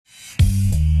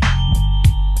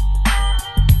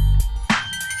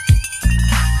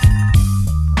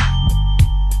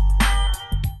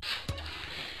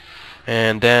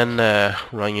and then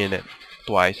running it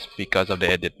twice because of the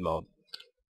edit mode.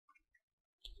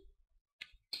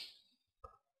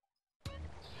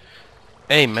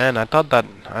 Hey man, I thought that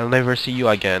I'll never see you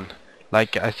again.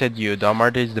 Like I said, the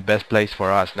Armada is the best place for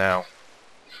us now.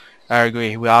 I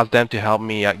agree. We asked them to help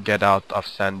me get out of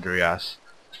San Andreas.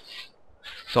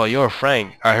 So you're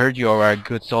Frank. I heard you are a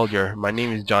good soldier. My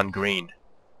name is John Green.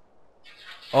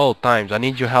 Oh, times. I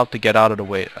need your help to get out of the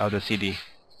way of the city.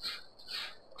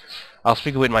 I'll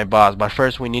speak with my boss, but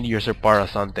first we need your support or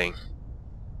something.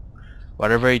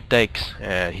 Whatever it takes.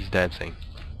 And he's dancing.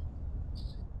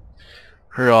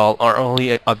 Herald, our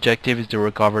only objective is to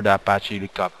recover the Apache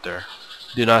helicopter.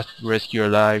 Do not risk your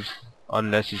lives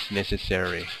unless it's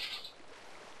necessary.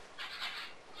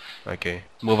 Okay,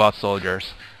 move out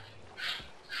soldiers.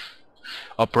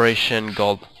 Operation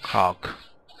Gold Hawk.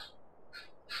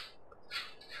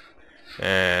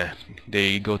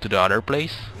 They go to the other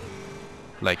place,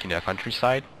 like in the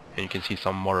countryside, and you can see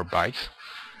some motorbikes.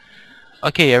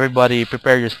 Okay, everybody,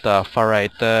 prepare your stuff.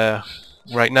 Alright,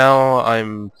 right now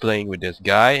I'm playing with this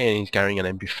guy, and he's carrying an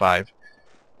MP5.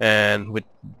 And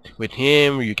with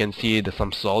him, you can see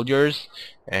some soldiers,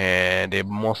 and they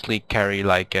mostly carry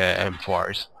like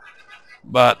M4s.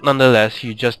 But nonetheless,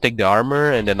 you just take the armor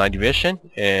and the night vision,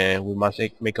 and we must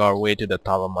make our way to the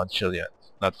Toteman Chilean,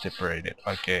 not separated.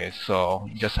 Okay, so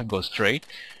you just go straight,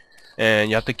 and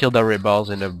you have to kill the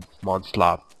rebels in the Mount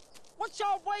Slope. What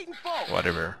y'all waiting for?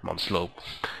 Whatever, Mount Slope.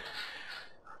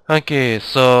 Okay,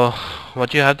 so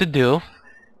what you have to do,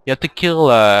 you have to kill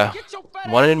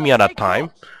one enemy at a time.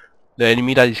 The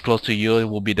enemy that is close to you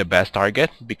will be the best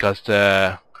target, because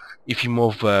if you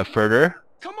move further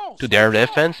to their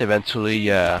defense, eventually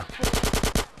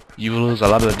you will lose a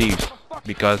lot of these,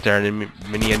 because there are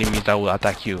many enemies that will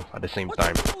attack you at the same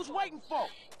time.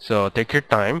 So take your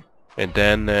time and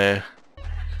then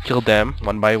kill them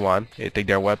one by one and take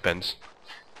their weapons.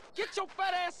 Get your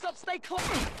fat ass up, stay close.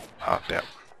 Oh damn.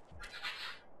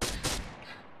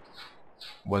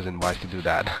 Wasn't wise to do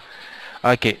that.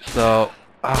 Okay, so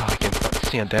I can't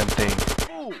see a damn thing.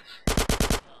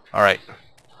 Alright.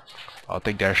 I'll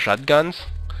take their shotguns,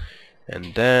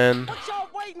 and then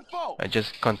I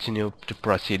just continue to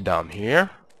proceed down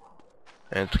here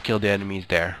and to kill the enemies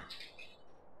there.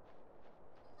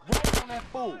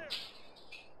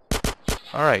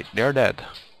 Alright, they're dead.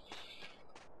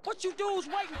 What you dudes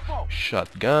waiting for?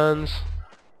 Shotguns,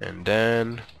 and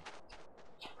then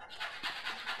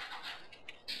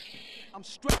I'm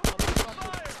strapped.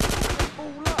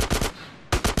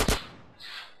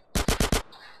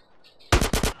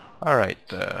 alright,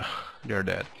 they're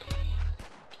dead.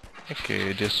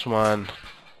 Okay, this one,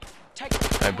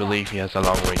 I believe he has a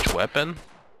long-range weapon.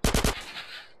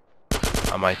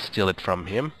 I might steal it from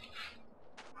him.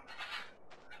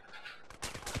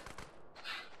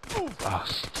 Ah,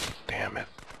 damn it.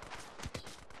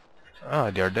 Ah,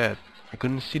 they're dead. I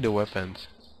couldn't see the weapons.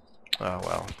 Ah,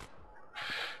 well.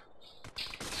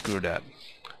 Screw that.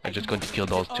 I'm just going to kill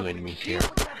those two enemies here.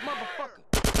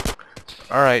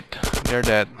 Alright, they're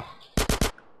dead.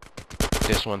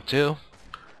 This one too.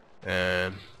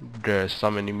 And there's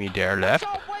some enemy there left.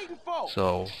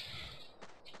 So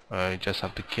I just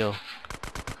have to kill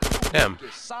them.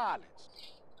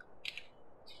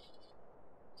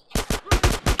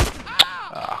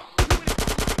 Ah.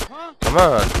 Come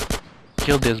on!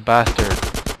 Kill this bastard!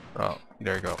 Oh,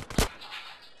 there you go.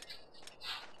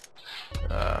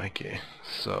 Okay,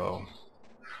 so...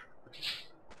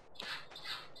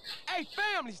 Hey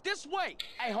families, this way!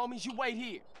 Hey homies, you wait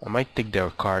here. I might take their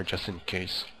car just in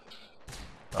case.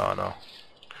 Oh no.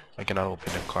 I cannot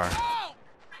open the car. Oh!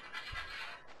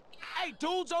 Hey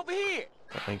dudes, over here!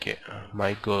 Okay,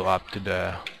 might go up to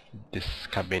this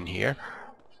cabin here.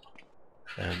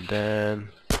 And then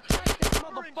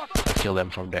I kill them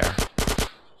from there.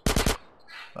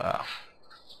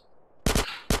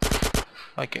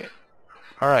 Okay.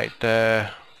 Alright,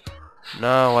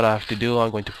 now what I have to do,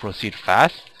 I'm going to proceed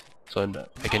fast. So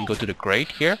I can go to the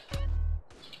crate here.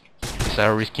 It's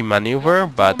a risky maneuver,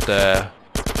 but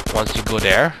once you go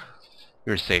there,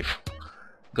 you're safe.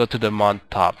 Go to the mount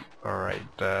top.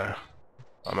 Alright, I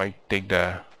might take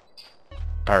the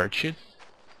parachute,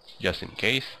 just in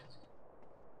case.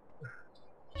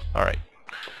 Alright.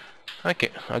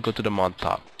 Okay, I'll go to the mount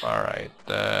top. Alright,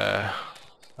 I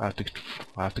have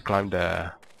to climb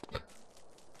the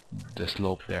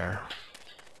slope there.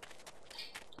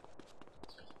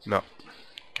 No,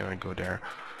 can I go there?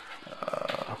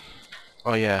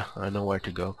 Oh yeah, I know where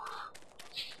to go.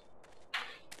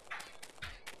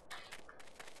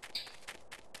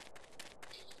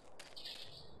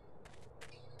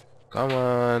 Come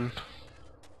on.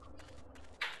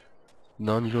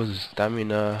 don't use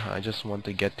stamina. I just want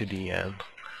to get to the end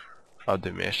of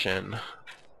the mission.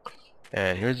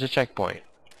 And here's the checkpoint.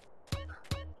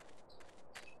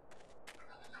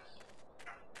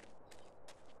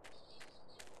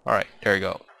 Alright, there you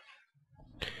go.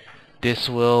 This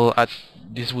will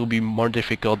be more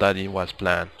difficult than it was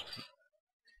planned.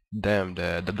 Damn,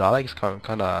 the dialogue is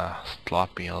kinda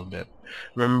sloppy a little bit.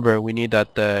 Remember, we need that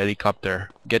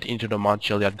helicopter. Get into the Mount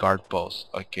Chiliad guard post.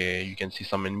 Okay, you can see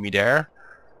some enemy there.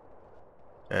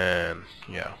 And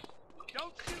yeah,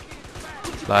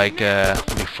 like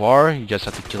before, you just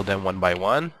have to kill them one by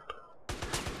one.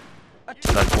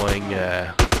 Not going,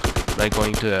 not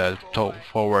going to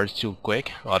forward too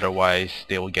quick, otherwise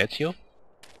they will get you.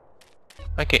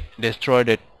 Okay, destroy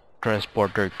the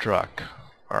transporter truck.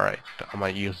 Alright, I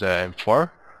might use the M4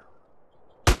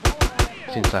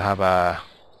 since I have a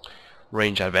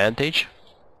range advantage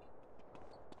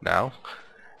now.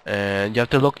 And you have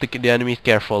to look at the enemies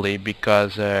carefully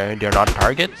because they're not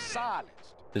target.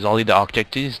 There's only the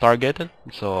objective is targeted,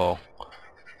 so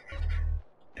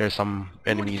there's some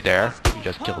enemies there. You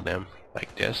just kill them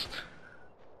like this,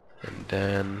 and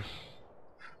then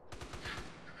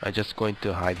I'm just going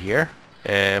to hide here.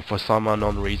 And for some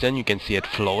unknown reason, you can see it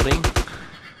floating,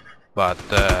 but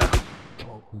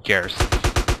who cares?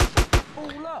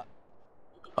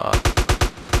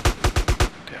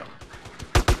 Damn.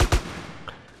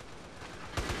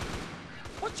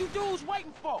 What you dudes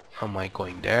waiting for? How am I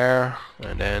going there?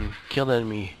 And then kill the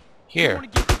enemy here.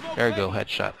 There you go,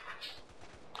 headshot.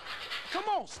 Come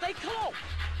on, stay close.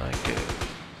 Okay.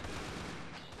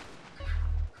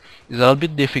 It's a little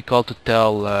bit difficult to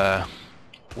tell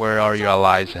where are your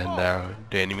allies and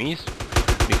the enemies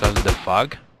because of the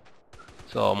fog.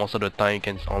 So most of the time you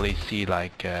can only see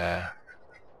like the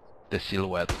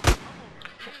silhouette.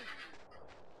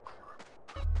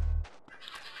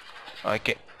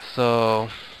 Okay, so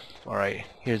alright,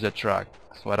 here's the truck.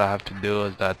 So what I have to do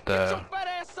is that I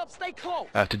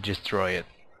have to destroy it.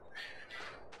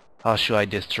 How should I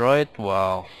destroy it?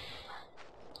 Well,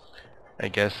 I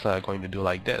guess I'm going to do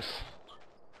like this.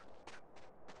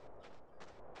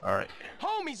 Alright.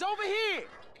 Homies over here.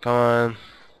 Come on.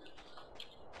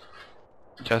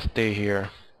 Just stay here.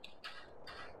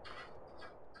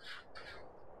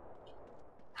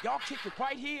 Y'all kick it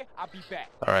right here. I'll be back.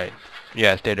 Alright.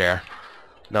 Yeah, stay there.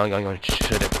 Now I'm going to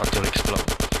shoot it until it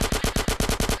explodes.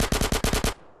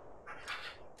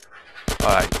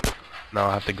 Alright. Now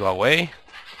I have to go away.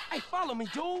 Hey, follow me,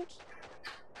 dudes.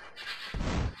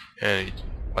 And it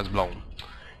was blown.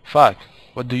 Fuck.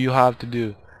 What do you have to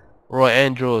do? Roy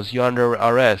Andrews, you're under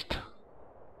arrest.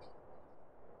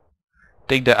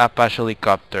 Take the Apache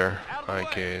helicopter.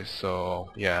 Okay, so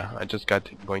yeah, I just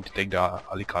going to take the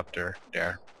helicopter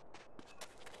there.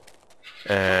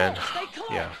 And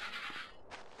yeah.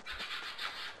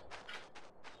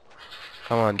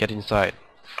 Come on, get inside.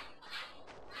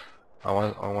 I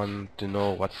want to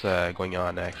know what's going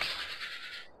on next.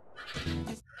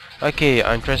 Okay,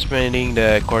 I'm transmitting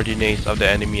the coordinates of the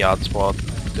enemy outspot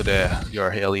to your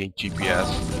heli GPS.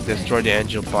 Destroy the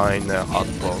Angel Pine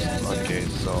outpost. Okay,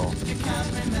 so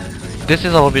this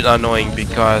is a little bit annoying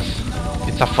because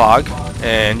it's a fog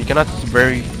and you cannot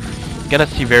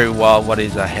see very well what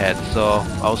is ahead. So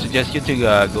I'll suggest you to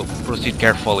go proceed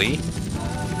carefully,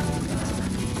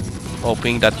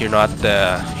 hoping that you're not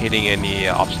hitting any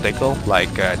obstacle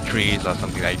like trees or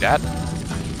something like that.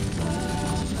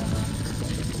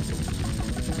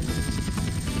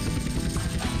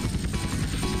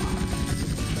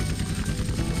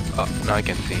 Oh, now I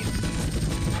can see.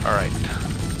 Alright.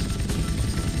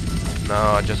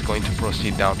 Now I'm just going to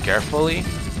proceed down carefully.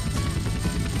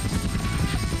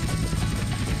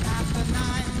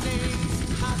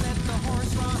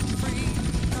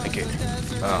 Okay.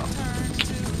 Oh.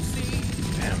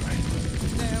 Damn right.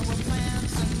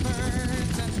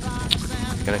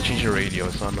 I'm gonna change the radio,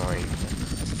 it's so annoying.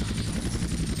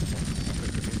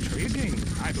 Intriguing.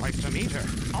 I'd like to meet her.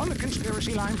 On the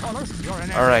conspiracy line, caller. You're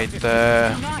an Alright,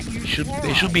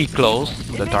 they should be close,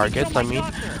 the targets, I mean.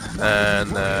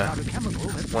 And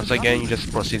once again, you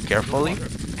just proceed carefully.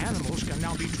 Animals can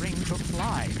now be trained to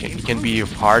fly. It can be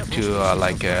hard to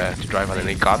to drive an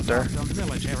helicopter.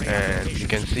 And you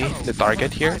can see the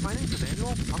target here.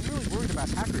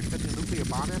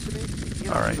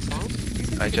 Alright,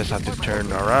 I just have to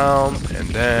turn around and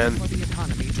then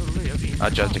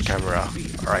adjust the camera.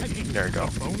 Alright, there you go.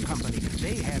 Phone company,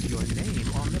 they have your name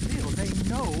on the bill. They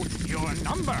know your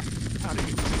number. How do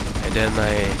you... And then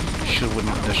I shoot with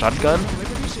the shotgun.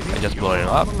 I just blow it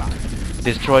up.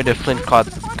 Destroy the Flint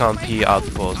County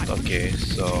outpost. Okay,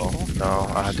 so now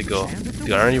I have to go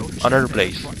to another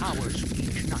place.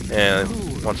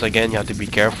 And once again, you have to be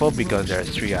careful because there's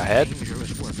 3 ahead.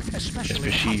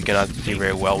 Especially you cannot see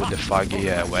very well with the foggy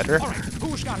weather.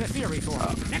 Who's got a theory for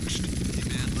next?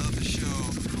 Man, love the show,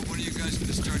 but when are you guys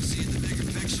gonna start seeing the bigger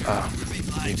picture?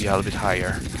 Maybe a little bit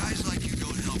higher. Guys like you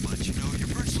don't help much, you know. You're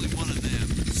virtually one of them.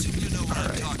 Soon you know what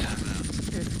I'm talking about.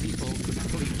 If people could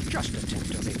please just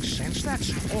attempt to make sense, that's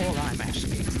all I'm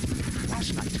asking.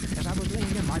 Last night, as I was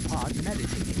laying in my pod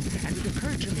meditating, and it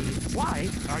occurred to me, why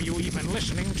are you even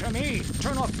listening to me?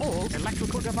 Turn off all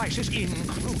electrical devices,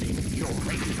 including your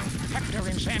radio. Hector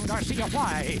and San Garcia,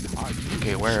 why are you...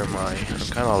 Okay, where am I? I'm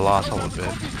kind of lost a little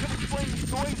bit.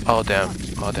 Oh damn,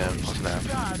 oh snap.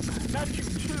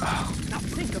 Now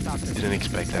think about the... Didn't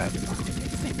expect that.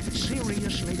 Think,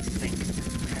 seriously think.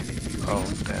 Can it be Oh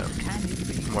real? damn, Can it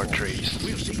be more false? trees.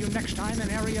 We'll see you next time in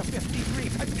Area 53.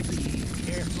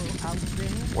 Be careful out there.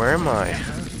 Where am I?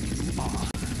 You are.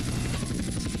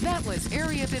 That was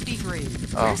Area 53.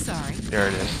 Oh, We're sorry. there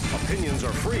it is. Opinions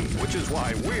are free, which is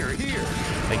why we're here.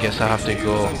 I guess I have to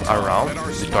go around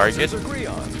the target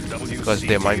because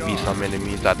there might be some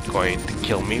enemies that are going to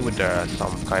kill me with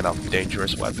some kind of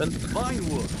dangerous weapon.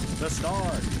 Vinewood, the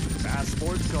Stars, fast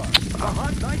sports car, the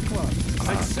hot nightclub,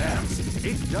 success.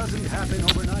 It doesn't happen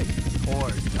overnight. Or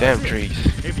Damn does it?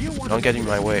 trees. If you want Don't to get be in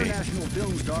an my way. international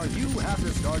film star, you have to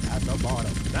start at the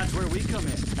bottom. That's where we come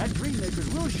in. At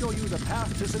Dreammakers, we'll show you the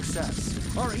path to success.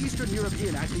 Our Eastern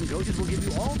European acting coaches will give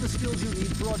you all the skills you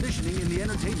need for auditioning in the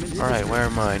entertainment industry. Alright, where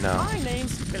am I now? My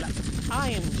name's Philip. I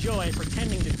enjoy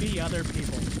pretending to be other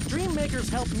people. Dreammakers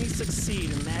helped me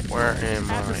succeed in that. Where role. am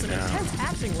After I some now? intense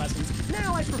acting lessons,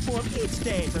 now I perform each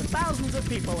day for thousands of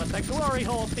people at the Glory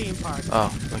Hole theme park.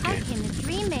 Oh, I okay. came to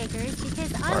Dreammakers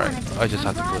because I Alright, wanted to I just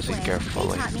become have to proceed Broadway.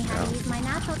 carefully, They taught me how yeah. to use my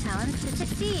natural talents to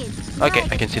succeed. Okay, Now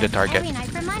I can see the dance target. every night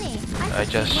for money. I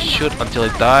just succeed shoot $1 until it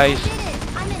at a time. dies. I did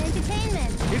it. I'm in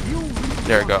entertainment. If you really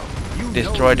There we go. want, you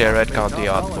Destroy know the you Red have County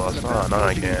top outpost. knowledge of the Oh, best not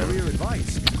coaching and again. career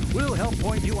advice. We'll help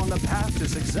point you on the path to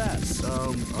success.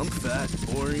 I'm fat,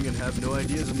 boring, and have no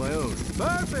ideas of my own.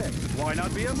 Perfect. Why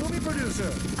not be a movie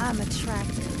producer? I'm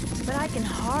attractive, but I can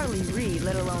hardly read,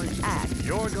 let alone act.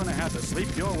 You're gonna have to sleep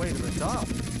your way to the top.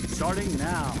 Starting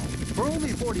now. For only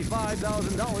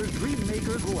 $45,000,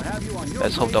 Dreammakers will have you on your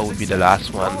Let's way hope to that will be the success.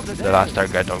 last one. Call The today. last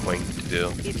target I'm going to do.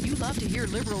 If you love to hear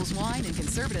liberals whine and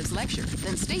conservatives lecture,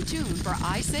 then stay tuned for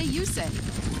I Say You Say.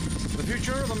 The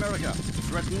future of America.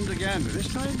 Threatened again. This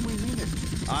time we mean it.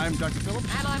 I'm Dr. Phillips.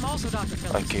 And I'm also Dr.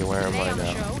 Phillips. Okay, where am Today I on the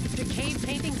now? show, do cave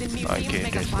paintings in museums Okay,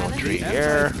 make us there's no violent? tree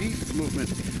here. Anti-beef movement.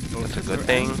 Both That's a Hitler good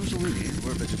thing. and Mussolini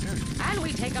were vegetarian. And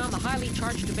we take on the highly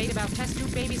charged debate about test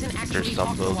tube babies and actually There's some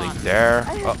talk to building water. there.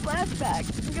 I Oh, have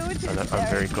flashbacks. Go to I'm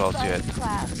very close to it.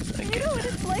 Class. Okay. You know what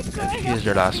it's like And growing here's up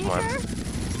your in a last one.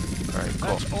 theater? Alright,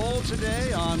 cool. That's all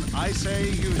today on I Say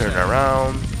You Turn Say.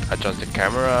 around, adjust the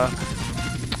camera.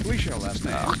 We share last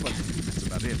names, but that's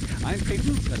about it. I'm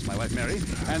Peyton, that's my wife Mary,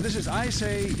 and this is I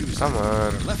Say You Say. Come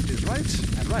on. Where left is right,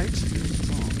 and right is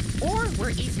wrong. Or we're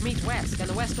east meets west, and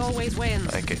the west always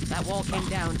wins. Okay. That wall came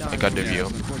down, I darling. got the view.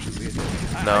 Unfortunately, it did.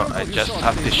 No, don't know I if you just saw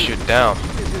have the to video. shoot down.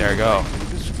 There you go.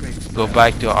 This great Go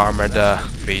back to Armada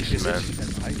Is it, basement.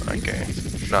 as I think, Okay.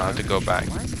 is Now I have to go back.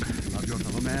 of your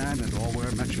fellow man and all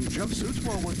wear matching jumpsuits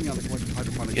while working on the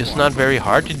hydroponic It's farm. not very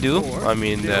hard to do. Or I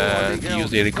mean, they'll to use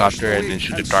the helicopter and then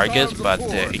shoot the targets, but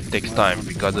it takes time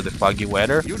because of the foggy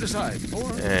weather. You decide.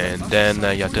 Or And then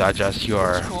you have to adjust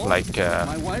your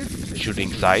my wife,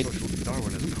 shooting sight social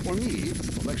Darwinism, or me,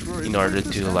 a lecturer in order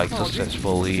to like psychology.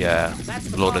 successfully That's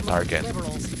the blow the problem with target.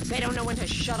 liberals. They don't know when to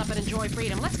shut up and enjoy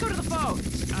freedom. Let's go to the phone.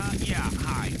 Yeah,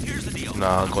 hi. Here's the deal.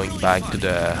 Now going back to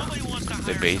Nobody wants to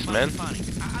the hire basement, somebody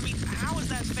funny. I mean, how is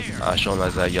that fair? shown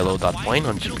as a yellow dot point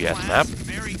on GPS map.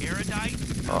 Very erudite.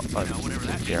 Oh, Whatever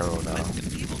that I'm zero means. now.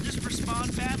 But people just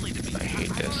respond badly to me. I hate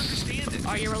don't this. understand it.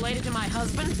 Are you related to my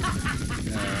husband?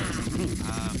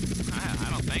 I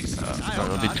don't think so. I a hope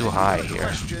little bit not. too high A here.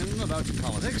 Question about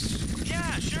politics.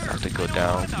 Yeah, sure. I have to go I know a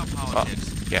down. lot about Oh,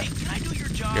 politics. yeah. Hey, can I do your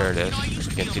job? Here it You is. know, I used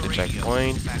to You can be see on the radio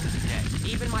checkpoint. back in the day.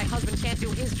 Even my husband can't do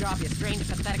his job, you strange,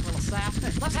 pathetic little sap.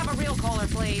 Let's have a real caller,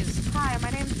 please. Hi, my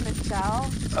name's Michelle.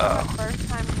 I'm a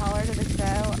first-time caller to the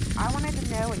show. I wanted to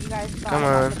know what you guys thought Come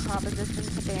about on. the proposition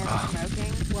to ban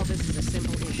smoking. Well, this is a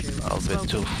simple issue. A little bit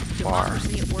too Smoking, far.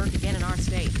 Democracy at work again in our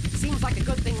state. Seems like a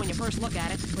good thing when you first look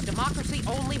at it, but democracy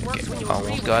only works Okay, when you almost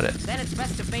agree with got it. it. Then it's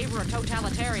best to favor a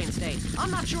totalitarian state.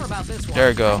 I'm not sure about this one. There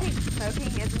you I go. think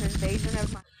smoking is an invasion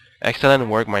of my Excellent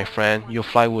work, my friend. Your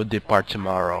flight will depart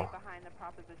tomorrow. behind the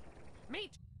proposition.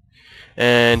 Meet.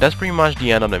 And that's pretty much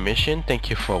the end of the mission.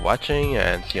 Thank you for watching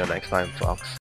and see you next time, folks.